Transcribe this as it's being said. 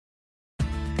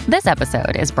This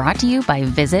episode is brought to you by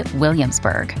Visit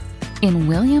Williamsburg. In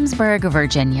Williamsburg,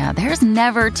 Virginia, there's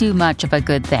never too much of a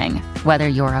good thing. Whether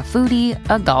you're a foodie,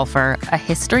 a golfer, a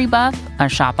history buff, a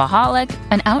shopaholic,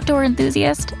 an outdoor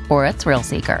enthusiast, or a thrill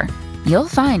seeker, you'll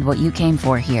find what you came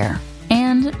for here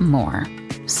and more.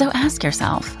 So ask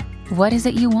yourself, what is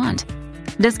it you want?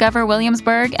 Discover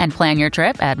Williamsburg and plan your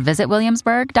trip at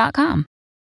visitwilliamsburg.com.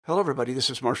 Hello, everybody.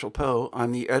 This is Marshall Poe.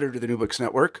 I'm the editor of the New Books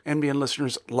Network. NBN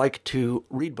listeners like to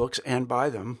read books and buy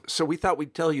them. So we thought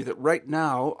we'd tell you that right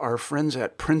now, our friends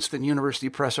at Princeton University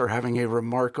Press are having a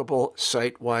remarkable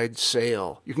site-wide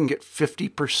sale. You can get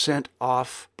 50%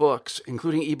 off books,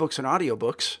 including ebooks and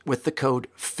audiobooks, with the code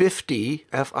 50,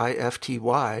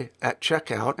 F-I-F-T-Y, at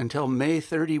checkout until May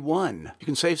 31. You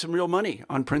can save some real money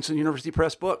on Princeton University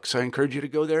Press books. I encourage you to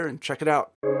go there and check it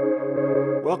out.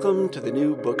 Welcome to the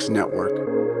New Books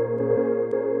Network.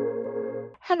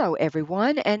 Hello,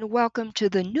 everyone, and welcome to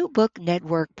the New Book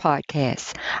Network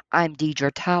podcast. I'm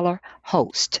Deidre Tyler,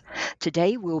 host.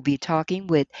 Today, we'll be talking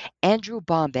with Andrew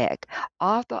Bomback,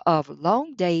 author of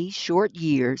Long Days, Short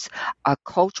Years, A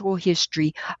Cultural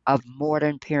History of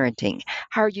Modern Parenting.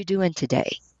 How are you doing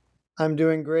today? I'm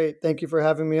doing great. Thank you for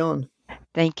having me on.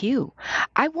 Thank you.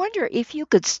 I wonder if you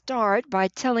could start by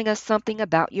telling us something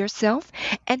about yourself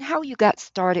and how you got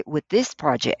started with this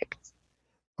project.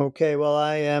 Okay, well,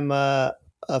 I am a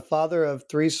father of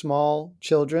three small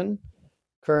children,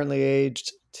 currently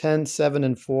aged 10, 7,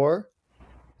 and 4.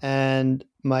 And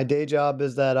my day job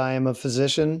is that I am a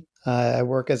physician. I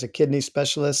work as a kidney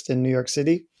specialist in New York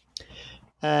City.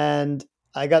 And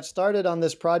I got started on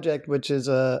this project, which is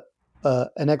an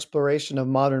exploration of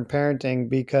modern parenting,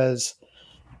 because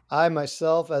I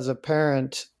myself, as a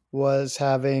parent, was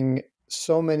having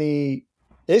so many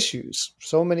issues,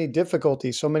 so many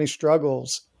difficulties, so many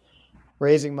struggles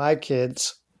raising my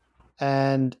kids.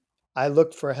 And I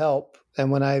looked for help.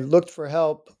 And when I looked for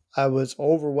help, I was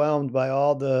overwhelmed by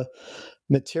all the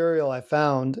material I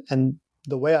found. And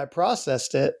the way I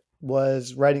processed it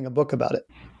was writing a book about it.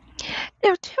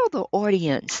 Now, tell the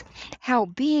audience how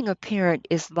being a parent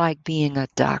is like being a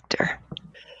doctor.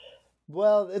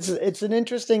 Well, it's an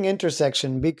interesting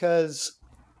intersection, because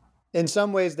in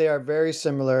some ways they are very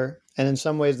similar, and in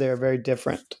some ways they are very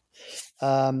different.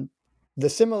 The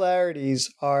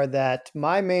similarities are that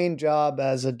my main job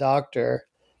as a doctor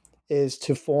is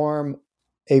to form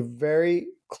a very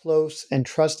close and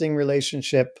trusting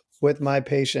relationship with my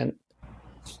patient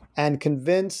and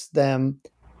convince them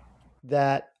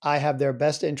that I have their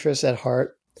best interests at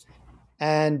heart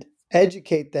and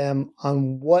educate them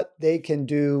on what they can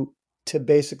do to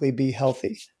basically be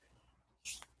healthy.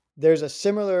 There's a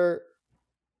similar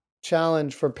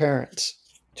challenge for parents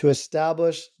to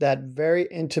establish that very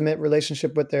intimate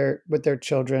relationship with their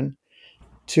children,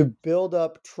 to build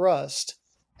up trust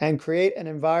and create an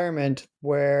environment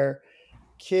where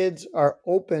kids are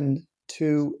open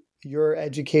to your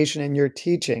education and your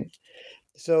teaching.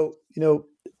 So,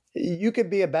 you could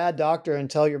be a bad doctor and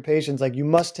tell your patients, like, you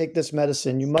must take this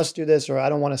medicine, you must do this, or I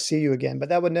don't want to see you again. But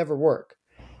that would never work.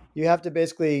 You have to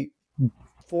basically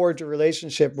forge a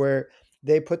relationship where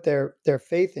they put their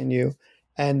faith in you,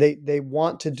 and they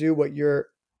want to do what you're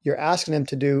asking them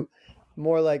to do,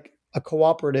 more like a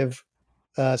cooperative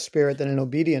spirit than an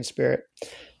obedient spirit.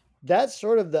 That's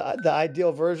sort of the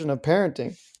ideal version of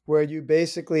parenting, where you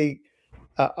basically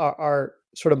are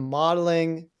sort of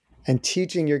modeling and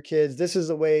teaching your kids, this is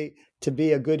the way to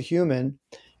be a good human.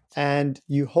 And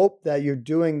you hope that you're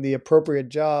doing the appropriate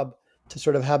job to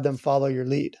sort of have them follow your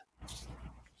lead.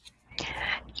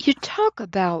 You talk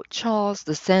about Charles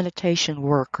the sanitation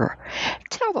worker.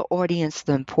 Tell the audience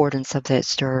the importance of that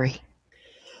story.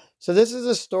 So this is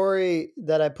a story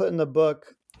that I put in the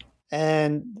book.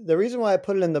 And the reason why I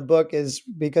put it in the book is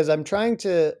because I'm trying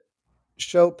to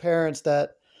show parents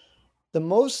that the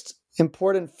most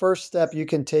important first step you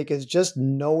can take is just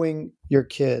knowing your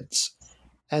kids.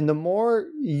 And the more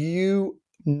you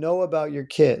know about your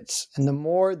kids and the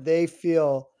more they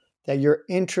feel that you're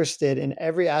interested in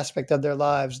every aspect of their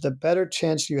lives, the better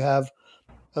chance you have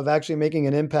of actually making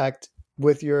an impact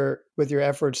with your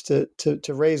efforts to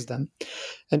raise them.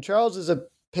 And Charles is a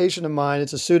patient of mine.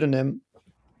 It's a pseudonym,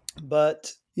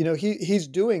 but he's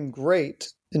doing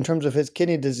great in terms of his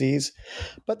kidney disease,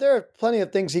 but there are plenty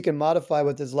of things he can modify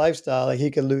with his lifestyle. Like, he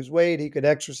could lose weight, he could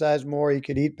exercise more, he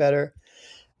could eat better.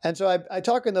 And so I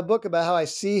talk in the book about how I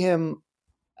see him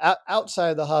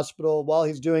outside the hospital while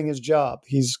he's doing his job.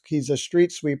 He's a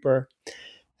street sweeper.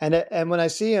 And when I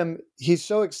see him, he's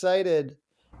so excited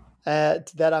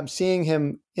that I'm seeing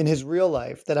him in his real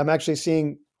life, that I'm actually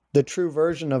seeing the true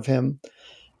version of him,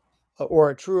 or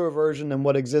a truer version than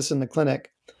what exists in the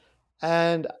clinic.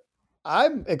 And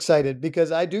I'm excited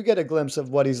because I do get a glimpse of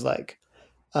what he's like,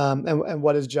 and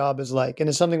what his job is like, and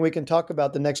it's something we can talk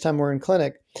about the next time we're in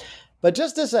clinic. But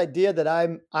just this idea that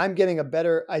I'm getting a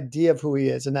better idea of who he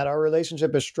is, and that our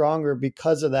relationship is stronger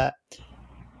because of that,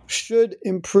 should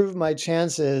improve my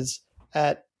chances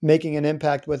at making an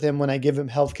impact with him when I give him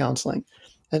health counseling.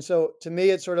 And so to me,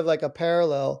 it's sort of like a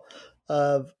parallel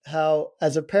of how,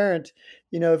 as a parent,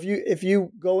 if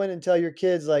you go in and tell your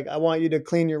kids, like, I want you to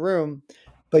clean your room,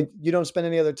 but you don't spend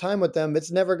any other time with them,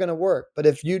 it's never going to work. But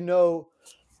if you know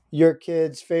your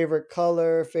kid's favorite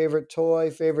color, favorite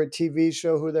toy, favorite TV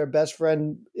show, who their best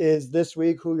friend is this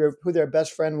week, who their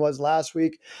best friend was last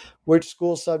week, which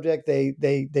school subject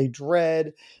they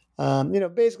dread,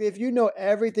 basically, if you know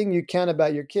everything you can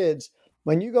about your kids,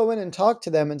 when you go in and talk to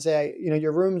them and say,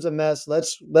 your room's a mess,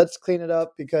 let's clean it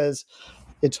up because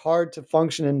it's hard to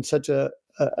function in such an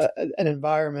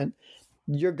environment,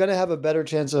 you're going to have a better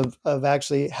chance of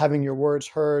actually having your words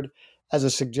heard as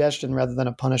a suggestion rather than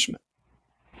a punishment.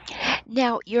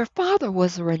 Now, your father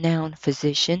was a renowned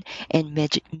physician and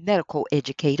medical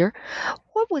educator.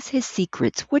 What was his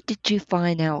secrets? What did you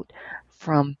find out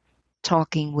from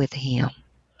talking with him?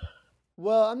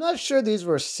 Well, I'm not sure these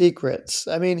were secrets.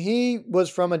 I mean, he was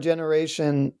from a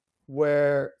generation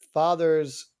where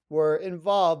fathers were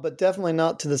involved, but definitely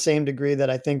not to the same degree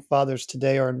that I think fathers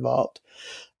today are involved.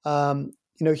 Um,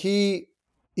 he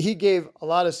gave a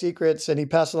lot of secrets, and he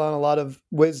passed along a lot of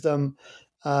wisdom,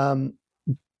 um,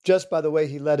 just by the way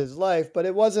he led his life. But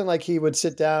it wasn't like he would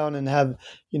sit down and have,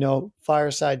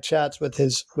 fireside chats with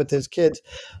his kids.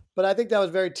 But I think that was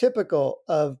very typical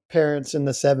of parents in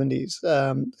the 70s,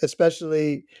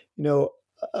 especially,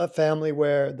 a family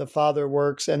where the father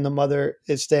works and the mother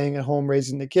is staying at home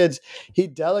raising the kids. He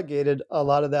delegated a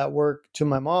lot of that work to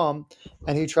my mom,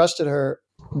 and he trusted her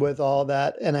with all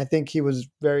that. And I think he was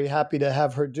very happy to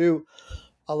have her do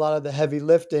a lot of the heavy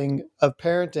lifting of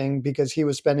parenting because he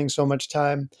was spending so much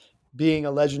time being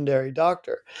a legendary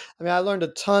doctor. I mean, I learned a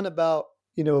ton about,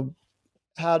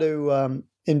 how to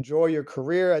enjoy your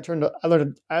career. I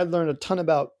learned a ton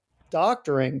about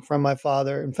doctoring from my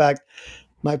father. In fact,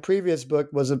 my previous book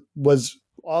was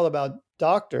all about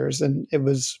doctors, and it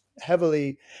was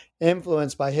heavily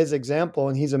influenced by his example,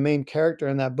 and he's a main character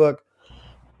in that book.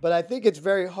 But I think it's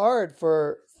very hard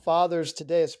for fathers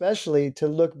today, especially, to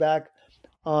look back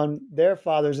on their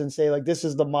fathers and say, like, this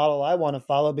is the model I want to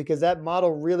follow, because that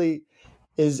model really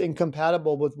is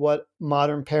incompatible with what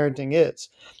modern parenting is.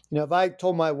 If I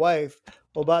told my wife,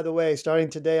 well, by the way, starting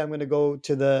today, I'm going to go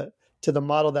to the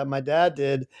model that my dad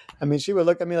did, I mean, she would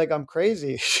look at me like I'm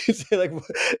crazy. She'd say, like,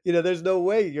 there's no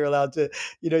way you're allowed to,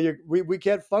 we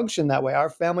can't function that way. Our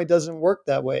family doesn't work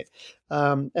that way.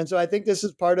 And so I think this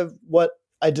is part of what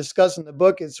I discuss in the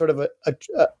book, is sort of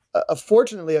a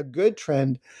fortunately a good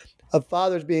trend of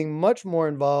fathers being much more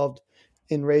involved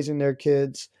in raising their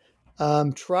kids,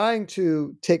 trying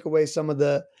to take away some of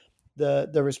the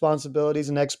responsibilities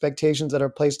and expectations that are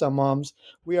placed on moms.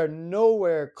 We are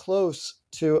nowhere close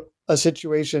to a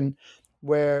situation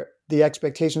where the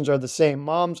expectations are the same.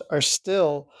 Moms are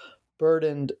still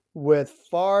burdened with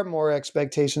far more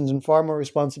expectations and far more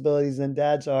responsibilities than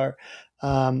dads are.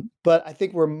 But I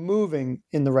think we're moving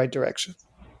in the right direction.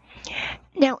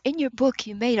 Now, in your book,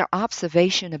 you made an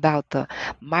observation about the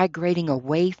migrating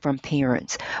away from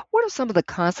parents. What are some of the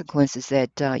consequences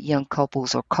that young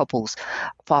couples or couples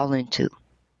fall into?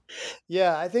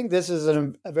 Yeah, I think this is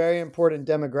a very important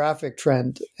demographic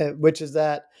trend, which is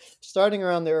that starting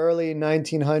around the early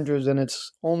 1900s, and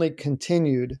it's only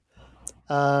continued,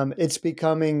 it's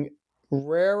becoming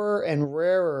rarer and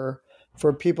rarer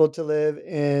for people to live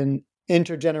in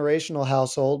intergenerational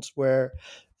households where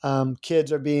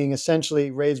kids are being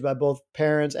essentially raised by both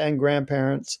parents and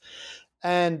grandparents.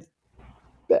 And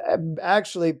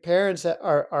actually, parents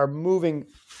are moving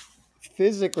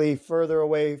physically further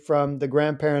away from the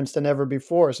grandparents than ever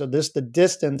before. So the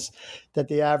distance that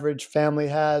the average family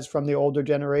has from the older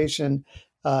generation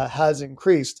has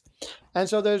increased. And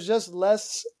so there's just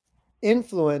less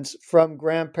influence from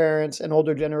grandparents and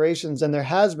older generations than there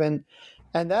has been.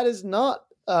 And that is not,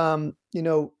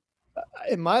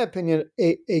 in my opinion,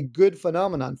 a good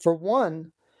phenomenon. For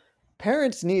one,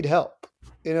 parents need help.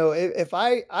 If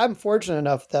I'm fortunate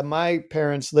enough that my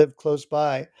parents live close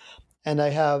by, and I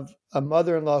have a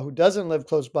mother-in-law who doesn't live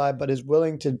close by but is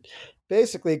willing to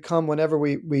basically come whenever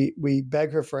we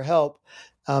beg her for help,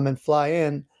 and fly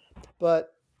in. But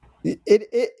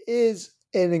it is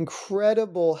an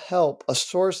incredible help, a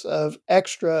source of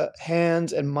extra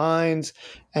hands and minds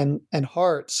and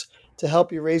hearts to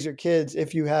help you raise your kids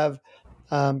if you have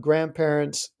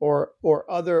grandparents or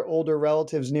other older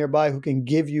relatives nearby who can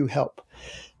give you help.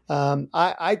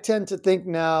 I tend to think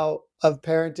now of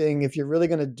parenting, if you're really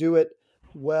going to do it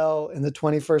well in the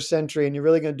 21st century and you're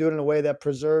really going to do it in a way that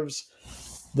preserves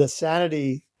the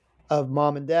sanity of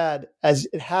mom and dad, as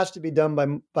it has to be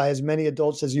done by as many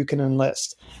adults as you can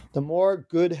enlist. The more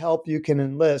good help you can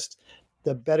enlist,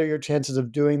 the better your chances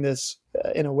of doing this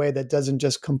in a way that doesn't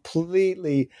just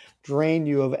completely drain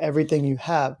you of everything you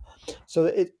have.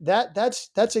 So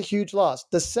that's a huge loss.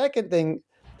 The second thing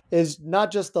is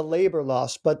not just the labor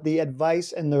loss, but the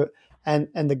advice and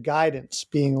the guidance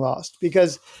being lost,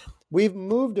 because we've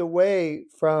moved away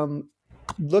from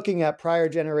looking at prior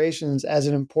generations as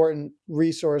an important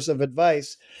resource of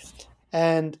advice.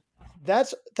 And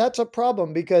that's a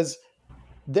problem, because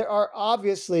there are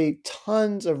obviously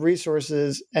tons of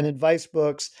resources and advice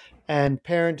books and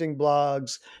parenting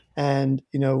blogs and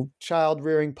child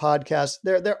rearing podcasts.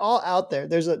 They're all out there.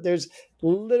 There's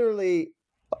literally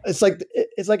it's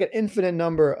like an infinite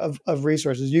number of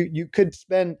resources. You could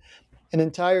spend an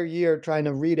entire year trying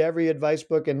to read every advice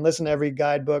book and listen to every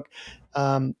guidebook,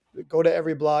 go to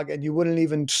every blog, and you wouldn't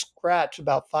even scratch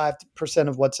about 5%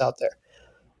 of what's out there.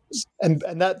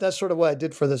 And that's sort of what I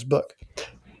did for this book.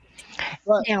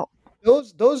 But Now,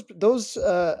 those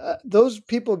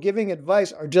people giving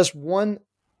advice are just one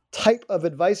type of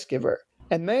advice giver,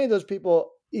 and many of those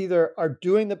people either are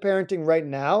doing the parenting right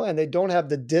now and they don't have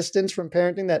the distance from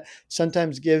parenting that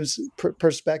sometimes gives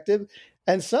perspective.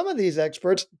 And some of these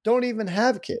experts don't even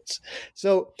have kids.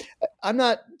 So I'm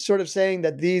not sort of saying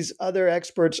that these other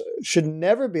experts should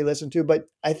never be listened to, but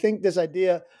I think this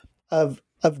idea of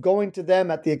going to them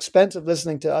at the expense of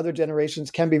listening to other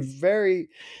generations can be very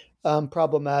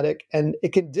problematic, and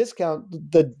it can discount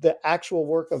the actual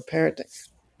work of parenting.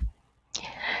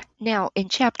 now in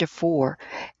chapter 4,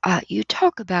 you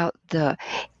talk about the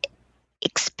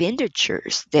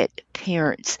expenditures that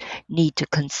parents need to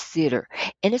consider,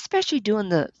 and especially during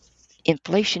the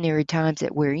inflationary times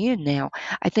that we're in now,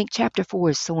 I think chapter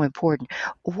 4 is so important.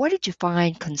 What did you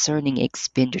find concerning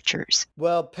expenditures?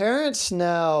 Well, parents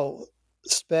now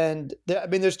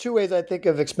there's two ways I think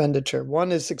of expenditure.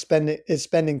 One is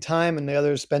spending time, and the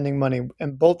other is spending money,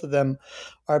 and both of them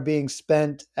are being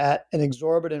spent at an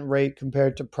exorbitant rate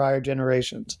compared to prior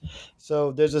generations.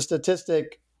 So there's a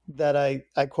statistic that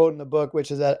I quote in the book,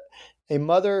 which is that a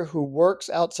mother who works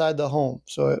outside the home,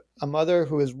 so a mother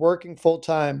who is working full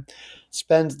time,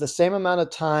 spends the same amount of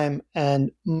time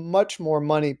and much more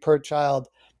money per child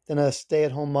than a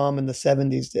stay-at-home mom in the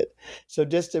 70s did. So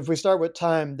just if we start with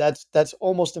time, that's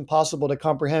almost impossible to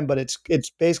comprehend, but it's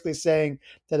basically saying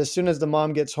that as soon as the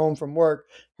mom gets home from work,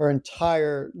 her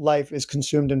entire life is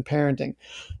consumed in parenting.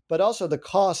 But also the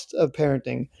cost of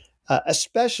parenting,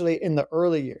 especially in the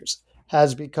early years,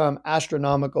 has become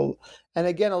astronomical. And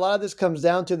again, a lot of this comes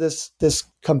down to this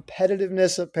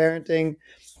competitiveness of parenting,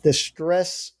 the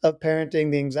stress of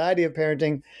parenting, the anxiety of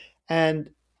parenting, and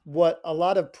what a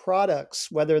lot of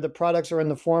products, whether the products are in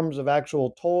the forms of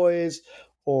actual toys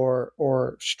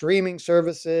or streaming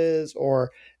services or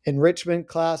enrichment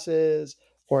classes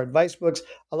or advice books,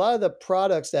 a lot of the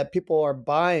products that people are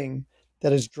buying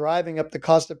that is driving up the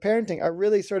cost of parenting are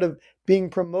really sort of being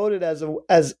promoted as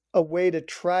a way to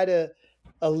try to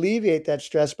alleviate that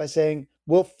stress by saying,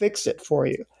 we'll fix it for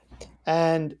you.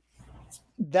 And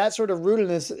that sort of rooted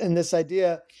in this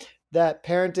idea that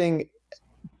parenting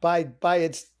by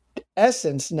its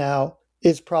essence now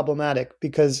is problematic,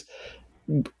 because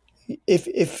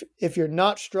if you're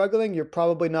not struggling, you're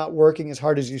probably not working as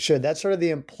hard as you should. That's sort of the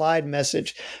implied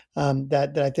message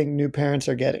that I think new parents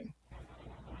are getting.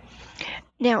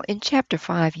 Now, in chapter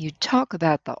 5, you talk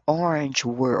about the orange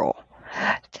whirl.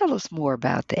 Tell us more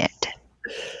about that.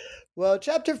 Well,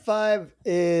 chapter 5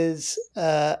 is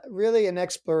really an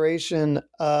exploration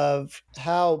of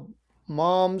how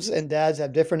moms and dads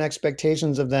have different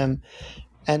expectations of them,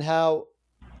 and how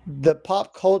the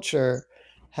pop culture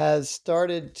has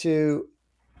started to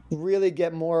really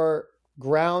get more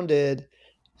grounded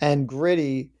and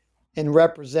gritty in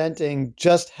representing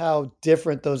just how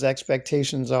different those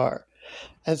expectations are.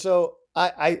 And so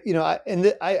I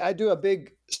do a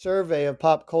big survey of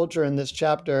pop culture in this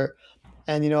chapter,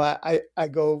 and I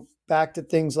go back to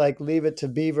things like Leave It to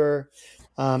Beaver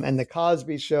and The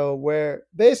Cosby Show, where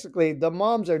basically the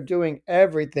moms are doing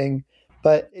everything,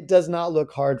 but it does not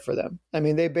look hard for them. I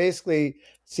mean, they basically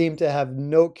seem to have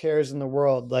no cares in the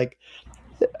world. Like,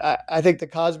 I think The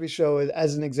Cosby Show is,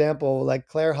 as an example, like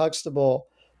Claire Huxtable,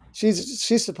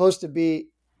 she's supposed to be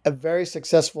a very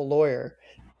successful lawyer,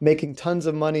 making tons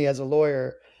of money as a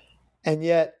lawyer, and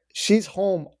yet she's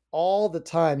home all the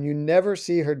time. You never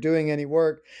see her doing any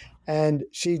work, and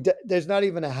there's not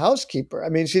even a housekeeper. I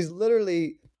mean, she's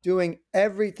literally doing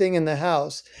everything in the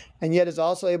house, and yet is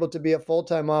also able to be a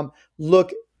full-time mom,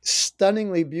 look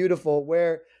stunningly beautiful,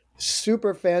 wear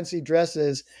super fancy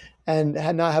dresses, and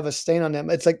not have a stain on them.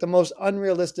 It's like the most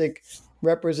unrealistic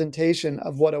representation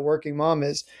of what a working mom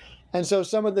is. And so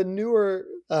some of the newer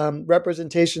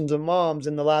representations of moms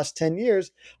in the last 10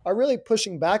 years are really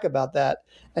pushing back about that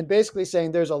and basically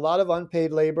saying there's a lot of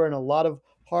unpaid labor and a lot of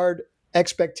hard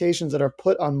expectations that are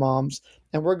put on moms.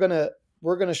 And we're going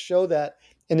to show that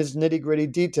in its nitty gritty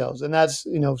details. And that's,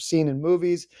 seen in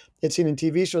movies, it's seen in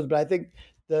TV shows. But I think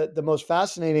the most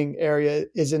fascinating area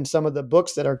is in some of the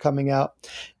books that are coming out.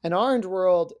 And Orange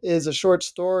World is a short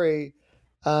story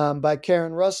by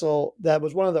Karen Russell that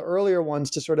was one of the earlier ones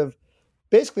to sort of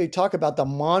basically talk about the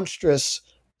monstrous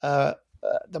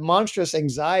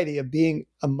anxiety of being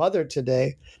a mother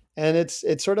today. And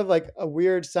it's sort of like a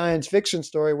weird science fiction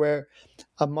story where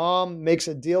a mom makes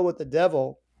a deal with the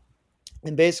devil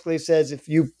and basically says, if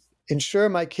you ensure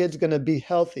my kid's going to be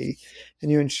healthy and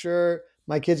you ensure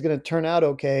my kid's going to turn out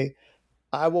okay,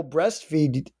 I will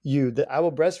breastfeed you.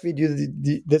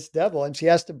 This devil. And she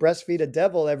has to breastfeed a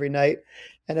devil every night.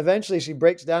 And eventually she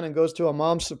breaks down and goes to a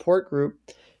mom support group.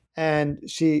 And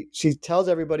she tells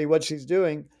everybody what she's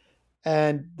doing.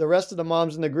 And the rest of the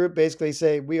moms in the group basically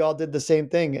say, we all did the same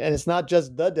thing. And it's not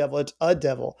just the devil, it's a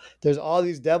devil. There's all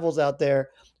these devils out there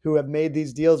who have made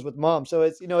these deals with moms. So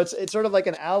it's sort of like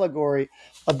an allegory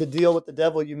of the deal with the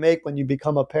devil you make when you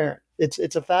become a parent.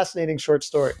 It's a fascinating short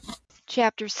story.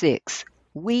 Chapter 6,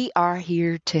 We Are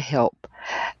Here to Help.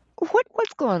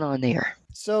 What's going on there?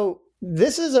 So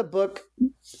this is a book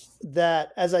that,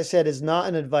 as I said, is not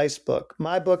an advice book.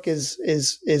 My book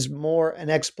is more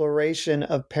an exploration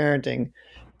of parenting.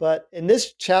 But in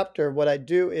this chapter, what I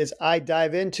do is I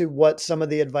dive into what some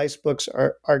of the advice books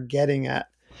are getting at.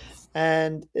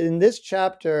 And in this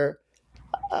chapter,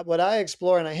 what I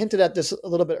explore, and I hinted at this a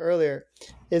little bit earlier,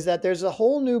 is that there's a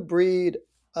whole new breed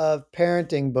of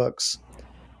parenting books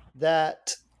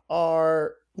that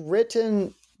are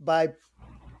written by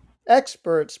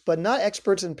experts, but not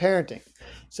experts in parenting.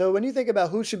 So when you think about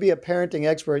who should be a parenting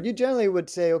expert, you generally would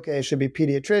say, okay, it should be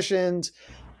pediatricians,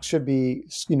 should be,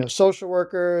 social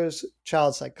workers,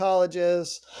 child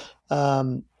psychologists,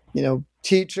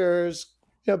 teachers,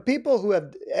 people who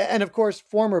have, and of course,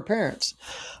 former parents.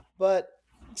 But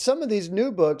some of these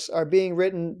new books are being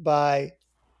written by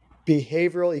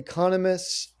behavioral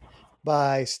economists,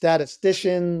 by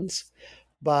statisticians,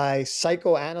 by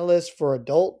psychoanalysts for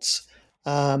adults.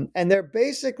 And they're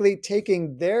basically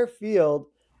taking their field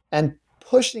and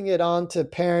pushing it onto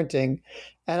parenting.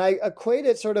 And I equate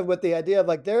it sort of with the idea of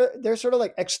like they're sort of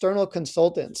like external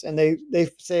consultants. And they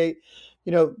say,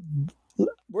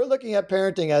 we're looking at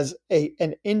parenting as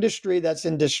an industry that's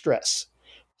in distress,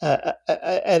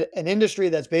 an industry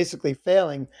that's basically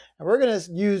failing. And we're going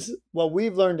to use what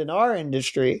we've learned in our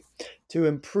industry to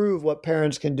improve what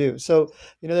parents can do. So,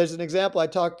 there's an example I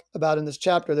talk about in this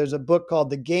chapter. There's a book called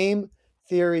The Game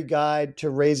Theory Guide to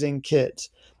Raising Kids.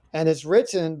 And it's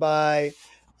written by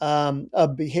a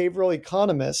behavioral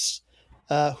economist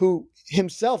who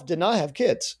himself did not have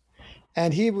kids.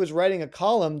 And he was writing a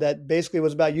column that basically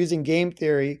was about using game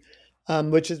theory,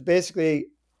 which is basically,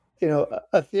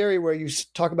 a theory where you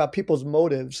talk about people's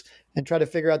motives and try to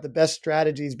figure out the best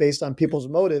strategies based on people's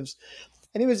motives.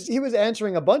 And he was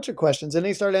answering a bunch of questions, and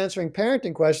he started answering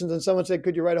parenting questions. And someone said,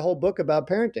 "Could you write a whole book about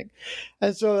parenting?"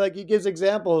 And so, he gives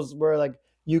examples where,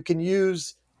 you can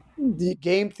use the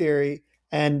game theory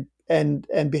and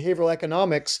behavioral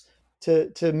economics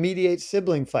to mediate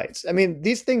sibling fights. I mean,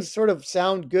 these things sort of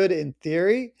sound good in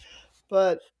theory,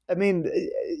 but I mean,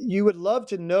 you would love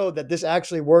to know that this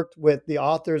actually worked with the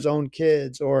author's own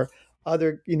kids or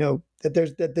other,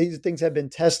 that these things have been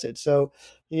tested. So,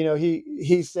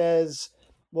 he says,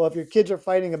 well, if your kids are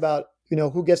fighting about,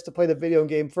 who gets to play the video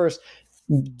game first,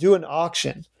 do an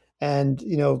auction. And,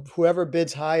 whoever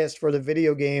bids highest for the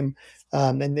video game,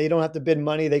 and they don't have to bid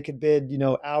money, they could bid,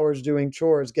 hours doing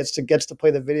chores, gets to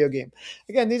play the video game.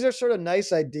 Again, these are sort of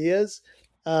nice ideas,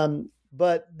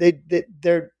 but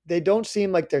they don't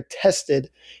seem like they're tested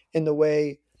in the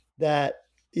way that,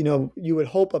 you would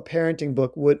hope a parenting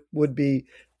book would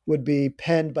be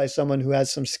penned by someone who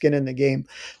has some skin in the game.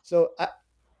 So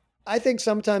I think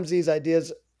sometimes these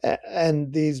ideas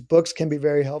and these books can be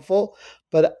very helpful,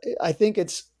 but I think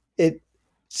it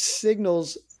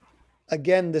signals,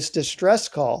 again, this distress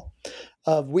call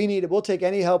of we'll take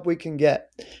any help we can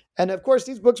get. And of course,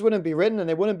 these books wouldn't be written and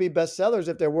they wouldn't be bestsellers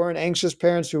if there weren't anxious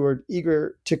parents who were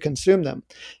eager to consume them.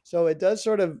 So it does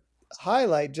sort of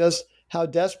highlight just how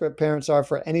desperate parents are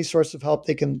for any source of help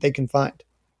they can find.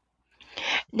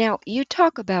 Now, you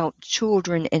talk about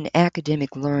children and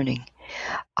academic learning.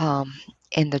 um,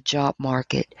 in the job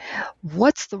market.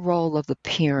 What's the role of the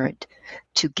parent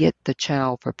to get the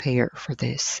child prepared for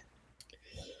this?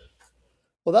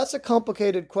 Well, that's a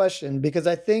complicated question because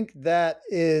I think that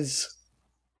is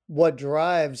what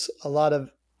drives a lot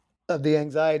of the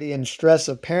anxiety and stress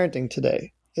of parenting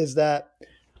today is that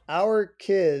our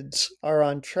kids are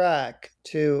on track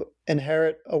to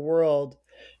inherit a world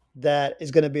that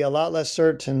is going to be a lot less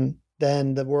certain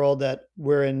than the world that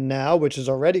we're in now, which is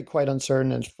already quite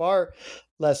uncertain and far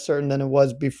less certain than it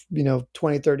was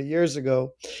 20, 30 years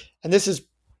ago. And this is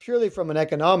purely from an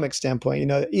economic standpoint.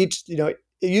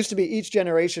 It used to be each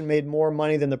generation made more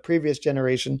money than the previous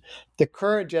generation. The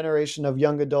current generation of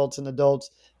young adults and adults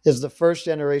is the first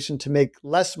generation to make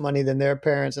less money than their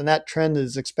parents, and that trend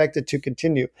is expected to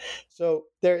continue. So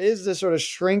there is this sort of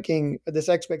this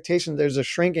expectation, there's a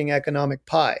shrinking economic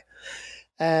pie.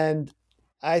 And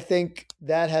I think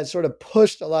that has sort of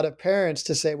pushed a lot of parents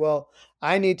to say, well,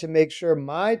 I need to make sure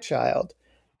my child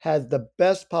has the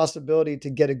best possibility to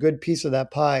get a good piece of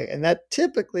that pie. And that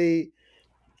typically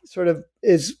sort of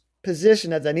is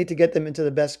positioned as I need to get them into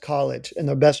the best college and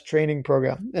the best training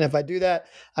program. And if I do that,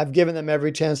 I've given them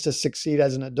every chance to succeed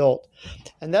as an adult.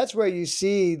 And that's where you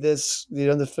see this,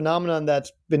 the phenomenon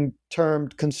that's been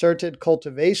termed concerted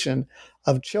cultivation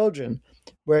of children,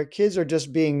 where kids are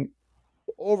just being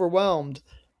overwhelmed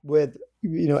with,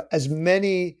 as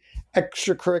many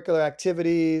extracurricular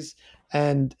activities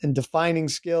and defining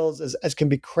skills as can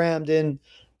be crammed in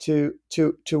to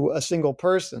a single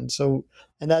person. So,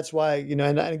 and that's why,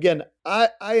 and again, I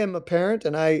am a parent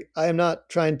and I am not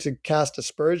trying to cast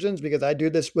aspersions because I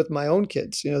do this with my own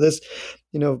kids.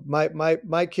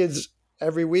 My kids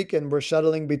every weekend we're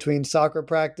shuttling between soccer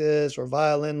practice or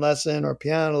violin lesson or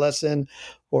piano lesson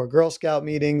or Girl Scout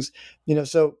meetings,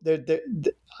 so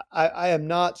I am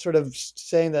not sort of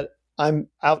saying that I'm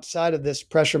outside of this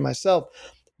pressure myself,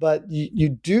 but you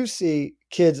do see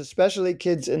kids, especially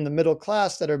kids in the middle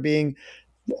class, that are being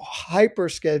hyper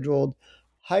scheduled,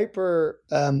 hyper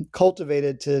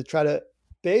cultivated to try to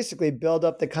basically build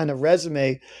up the kind of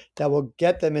resume that will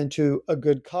get them into a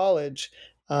good college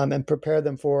and prepare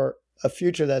them for a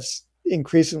future that's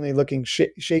increasingly looking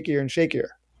shakier and shakier.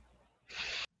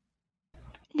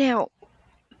 Now,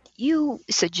 you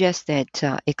suggest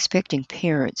that expecting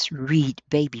parents read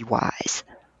Baby Wise.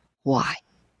 Why?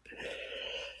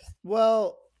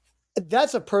 Well,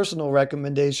 that's a personal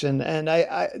recommendation, and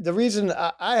the reason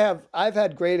I've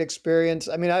had great experience.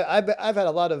 I mean, I've had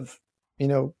a lot of,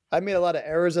 I made a lot of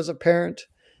errors as a parent,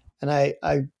 and I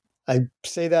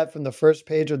say that from the first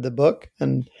page of the book,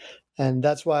 and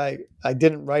that's why I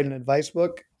didn't write an advice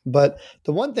book. But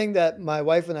the one thing that my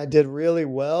wife and I did really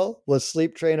well was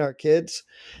sleep train our kids,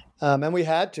 and we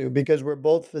had to because we're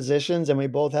both physicians, and we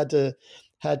both had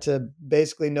to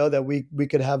basically know that we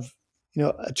could have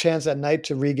a chance at night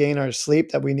to regain our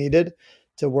sleep that we needed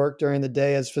to work during the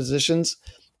day as physicians.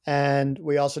 And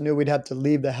we also knew we'd have to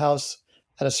leave the house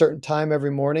at a certain time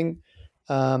every morning.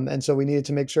 And so we needed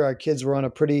to make sure our kids were on a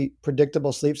pretty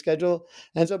predictable sleep schedule.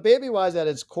 And so Baby Wise at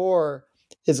its core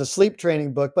is a sleep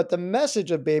training book. But the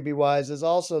message of Baby Wise is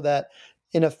also that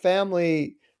in a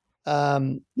family,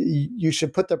 you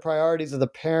should put the priorities of the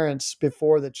parents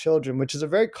before the children, which is a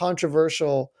very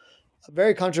controversial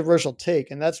take.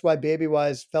 And that's why Baby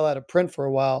Wise fell out of print for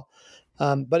a while.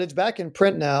 But it's back in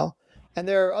print now. And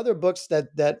there are other books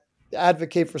that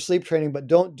advocate for sleep training, but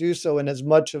don't do so in as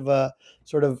much of a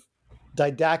sort of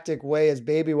didactic way as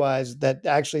Baby Wise, that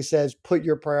actually says, put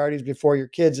your priorities before your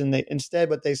kids. And instead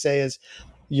what they say is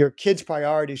your kids'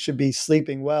 priority should be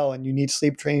sleeping well, and you need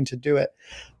sleep training to do it.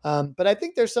 But I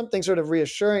think there's something sort of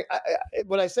reassuring.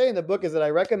 What I say in the book is that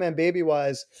I recommend Baby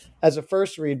Wise as a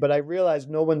first read, but I realize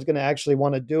no one's going to actually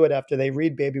want to do it after they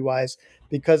read Baby Wise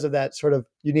because of that sort of,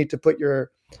 you need to put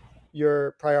your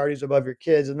priorities above your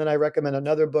kids. And then I recommend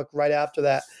another book right after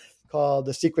that called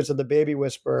The Secrets of the Baby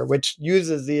Whisperer, which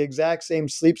uses the exact same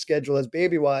sleep schedule as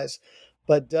Baby Wise,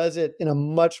 but does it in a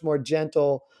much more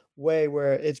gentle way,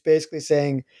 where it's basically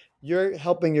saying you're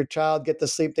helping your child get the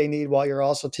sleep they need while you're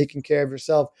also taking care of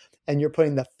yourself, and you're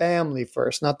putting the family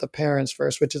first, not the parents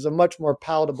first, which is a much more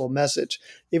palatable message,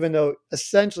 even though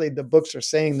essentially the books are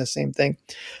saying the same thing.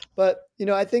 But,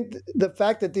 I think the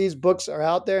fact that these books are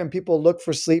out there and people look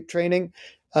for sleep training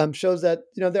shows that,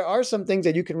 there are some things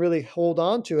that you can really hold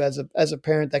on to as a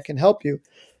parent that can help you.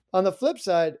 On the flip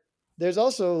side, there's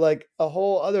also like a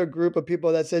whole other group of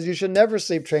people that says you should never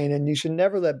sleep train and you should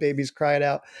never let babies cry it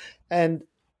out. And,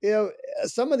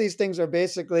 some of these things are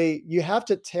basically, you have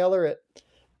to tailor it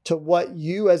to what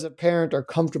you as a parent are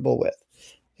comfortable with.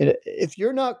 If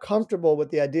you're not comfortable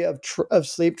with the idea of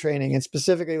sleep training and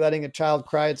specifically letting a child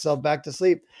cry itself back to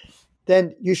sleep,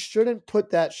 then you shouldn't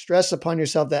put that stress upon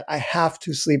yourself that I have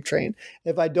to sleep train.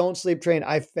 If I don't sleep train,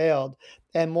 I failed.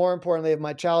 And more importantly, if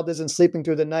my child isn't sleeping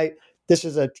through the night, this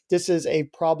is a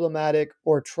problematic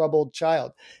or troubled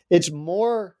child. It's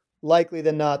more likely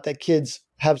than not that kids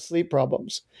have sleep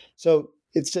problems. So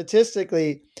it's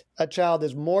statistically, a child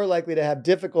is more likely to have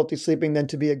difficulty sleeping than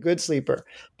to be a good sleeper.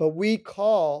 But we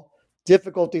call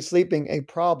difficulty sleeping a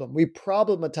problem. We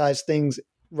problematize things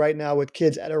right now with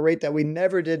kids at a rate that we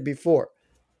never did before.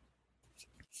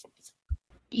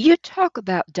 You talk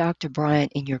about Dr. Bryan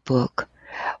in your book.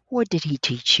 What did he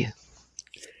teach you?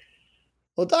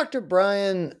 Well, Dr.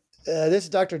 Bryan, this is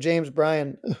Dr. James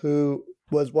Bryan, who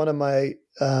was one of my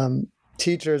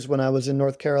teachers when I was in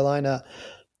North Carolina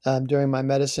during my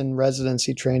medicine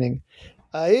residency training.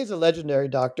 He's a legendary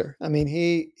doctor. I mean,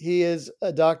 he is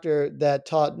a doctor that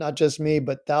taught not just me,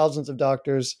 but thousands of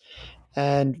doctors.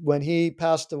 And when he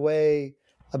passed away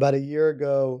about a year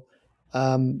ago,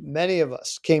 many of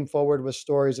us came forward with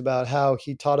stories about how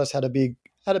he taught us how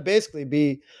to basically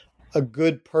be a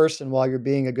good person while you're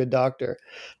being a good doctor,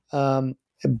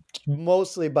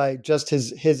 mostly by just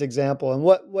his example. And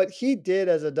what he did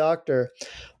as a doctor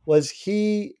was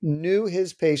he knew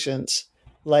his patients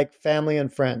like family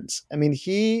and friends. I mean,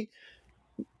 he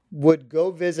would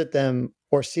go visit them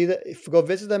or go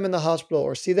visit them in the hospital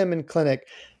or see them in clinic,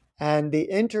 and the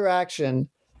interaction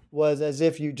was as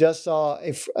if you just saw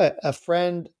a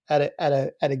friend at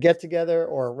a get together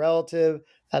or a relative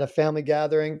at a family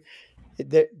gathering.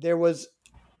 There was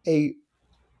a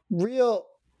real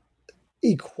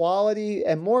equality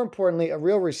and, more importantly, a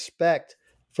real respect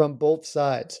from both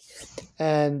sides.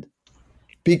 And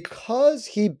because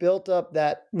he built up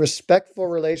that respectful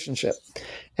relationship,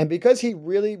 and because he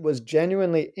really was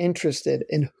genuinely interested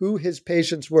in who his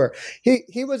patients were,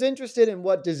 he was interested in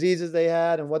what diseases they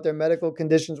had and what their medical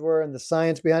conditions were and the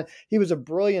science behind it. He was a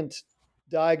brilliant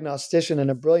diagnostician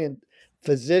and a brilliant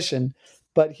physician,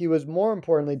 but he was, more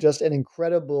importantly, just an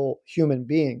incredible human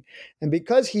being. And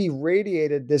because he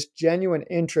radiated this genuine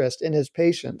interest in his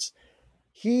patients,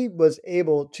 he was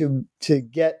able to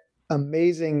get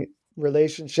amazing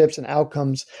relationships and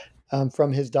outcomes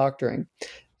from his doctoring.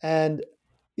 And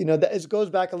it goes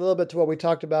back a little bit to what we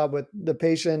talked about with the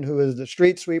patient who is the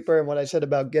street sweeper and what I said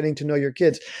about getting to know your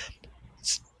kids.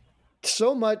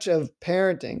 So much of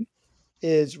parenting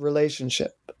is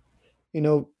relationship.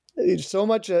 So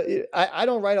much. I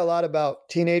don't write a lot about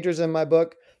teenagers in my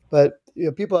book, but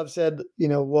people have said,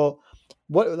 well,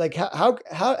 what, like,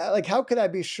 how could I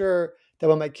be sure that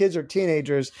when my kids are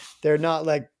teenagers, they're not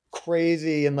like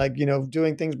crazy and like,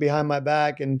 doing things behind my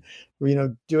back and,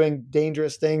 doing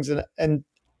dangerous things. And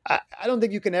I don't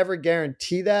think you can ever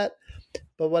guarantee that.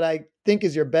 But what I think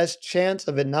is your best chance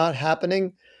of it not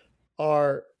happening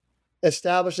are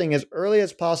establishing as early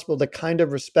as possible the kind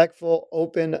of respectful,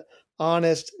 open,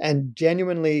 honest, and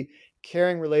genuinely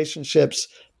caring relationships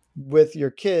with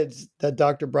your kids that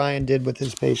Dr. Bryan did with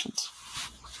his patients.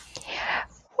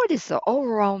 What is the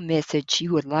overall message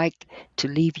you would like to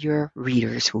leave your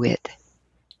readers with?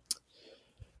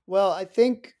 Well, I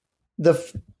think the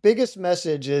biggest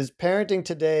message is parenting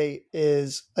today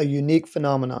is a unique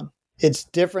phenomenon. It's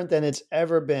different than it's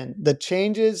ever been. The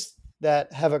changes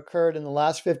that have occurred in the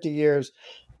last 50 years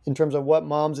in terms of what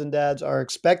moms and dads are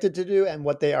expected to do and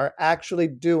what they are actually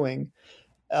doing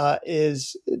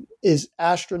is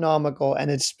astronomical,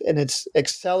 and it's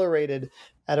accelerated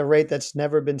at a rate that's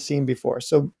never been seen before.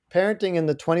 So parenting in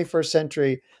the 21st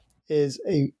century is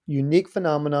a unique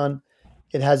phenomenon.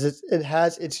 It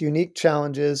has its unique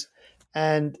challenges,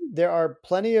 and there are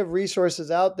plenty of resources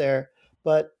out there,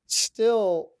 but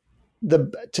still,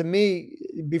 to me,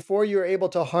 before you're able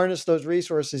to harness those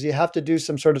resources, you have to do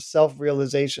some sort of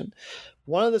self-realization.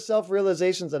 One of the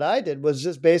self-realizations that I did was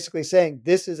just basically saying,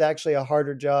 this is actually a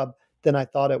harder job than I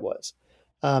thought it was.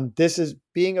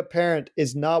 Being a parent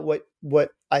is not what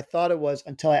I thought it was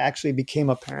until I actually became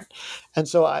a parent. And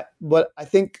so what I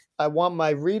think I want my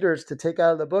readers to take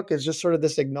out of the book is just sort of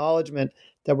this acknowledgement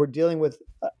that we're dealing with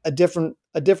a different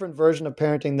version of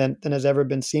parenting than has ever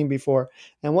been seen before.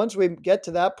 And once we get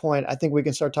to that point, I think we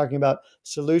can start talking about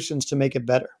solutions to make it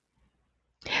better.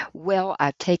 Well,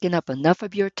 I've taken up enough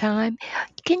of your time.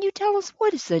 Can you tell us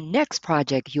what is the next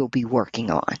project you'll be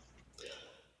working on?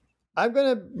 I'm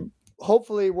going to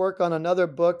hopefully work on another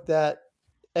book that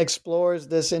explores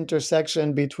this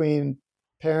intersection between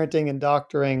parenting and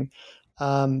doctoring,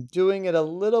 doing it a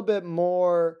little bit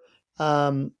more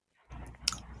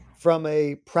from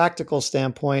a practical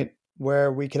standpoint,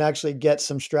 where we can actually get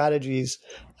some strategies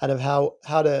out of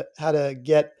how to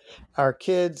get our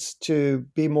kids to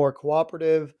be more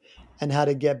cooperative and how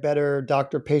to get better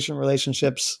doctor-patient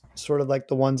relationships, sort of like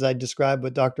the ones I described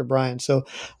with Dr. Brian. So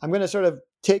I'm going to sort of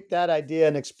take that idea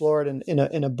and explore it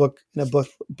in a book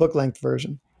length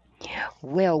version.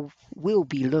 Well, we'll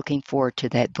be looking forward to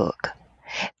that book.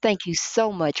 Thank you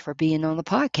so much for being on the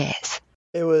podcast.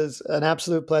 It was an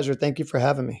absolute pleasure. Thank you for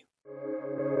having me.